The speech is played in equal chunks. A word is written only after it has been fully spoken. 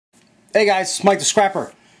Hey guys, it's Mike the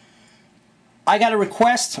Scrapper. I got a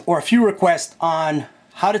request, or a few requests, on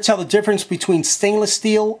how to tell the difference between stainless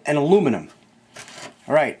steel and aluminum.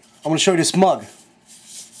 Alright, I'm going to show you this mug.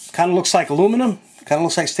 Kind of looks like aluminum, kind of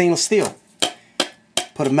looks like stainless steel.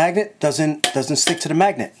 Put a magnet, doesn't stick to the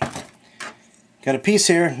magnet. Got a piece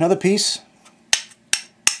here, another piece.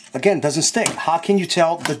 Again, doesn't stick. How can you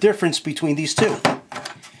tell the difference between these two?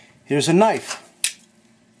 Here's a knife.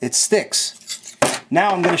 It sticks.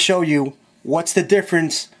 Now I'm going to show you what's the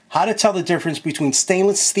difference, how to tell the difference between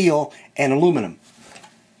stainless steel and aluminum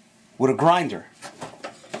with a grinder.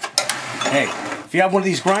 Hey, if you have one of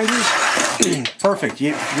these grinders, perfect.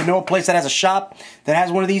 You know a place that has a shop that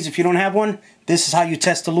has one of these. If you don't have one, this is how you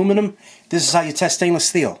test aluminum. This is how you test stainless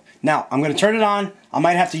steel. Now, I'm going to turn it on. I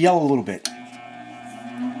might have to yell a little bit.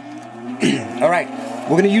 Alright,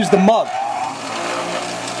 we're going to use the mug.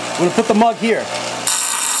 We're going to put the mug here.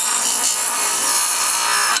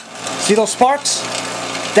 See those sparks?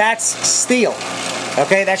 That's steel.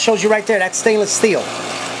 Okay, that shows you right there. That's stainless steel.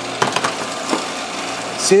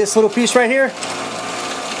 See this little piece right here?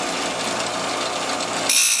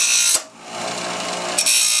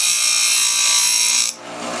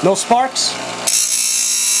 No sparks?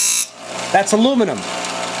 That's aluminum.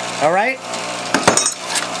 Alright?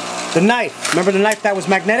 The knife. Remember the knife that was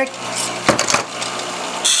magnetic?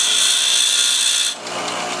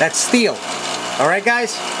 That's steel. Alright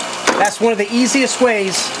guys? That's one of the easiest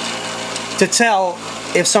ways to tell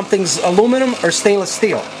if something's aluminum or stainless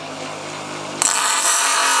steel.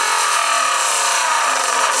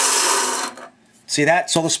 See that?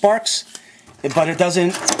 So the sparks, but it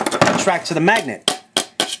doesn't attract to the magnet.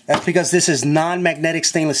 That's because this is non-magnetic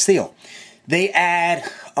stainless steel. They add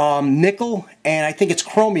nickel and I think it's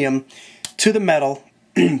chromium to the metal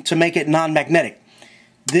to make it non-magnetic.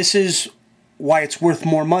 This is why it's worth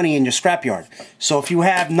more money in your scrapyard. So if you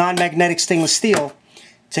have non-magnetic stainless steel,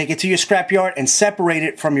 take it to your scrapyard and separate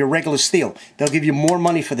it from your regular steel. They'll give you more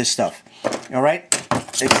money for this stuff. Alright?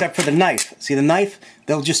 Except for the knife. See the knife?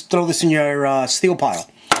 They'll just throw this in your steel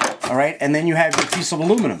pile. Alright? And then you have your piece of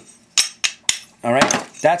aluminum. Alright?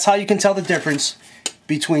 That's how you can tell the difference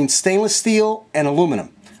between stainless steel and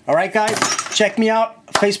aluminum. Alright guys? Check me out.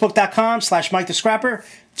 Facebook.com/Mike the Scrapper.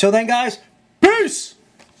 Till then guys, peace!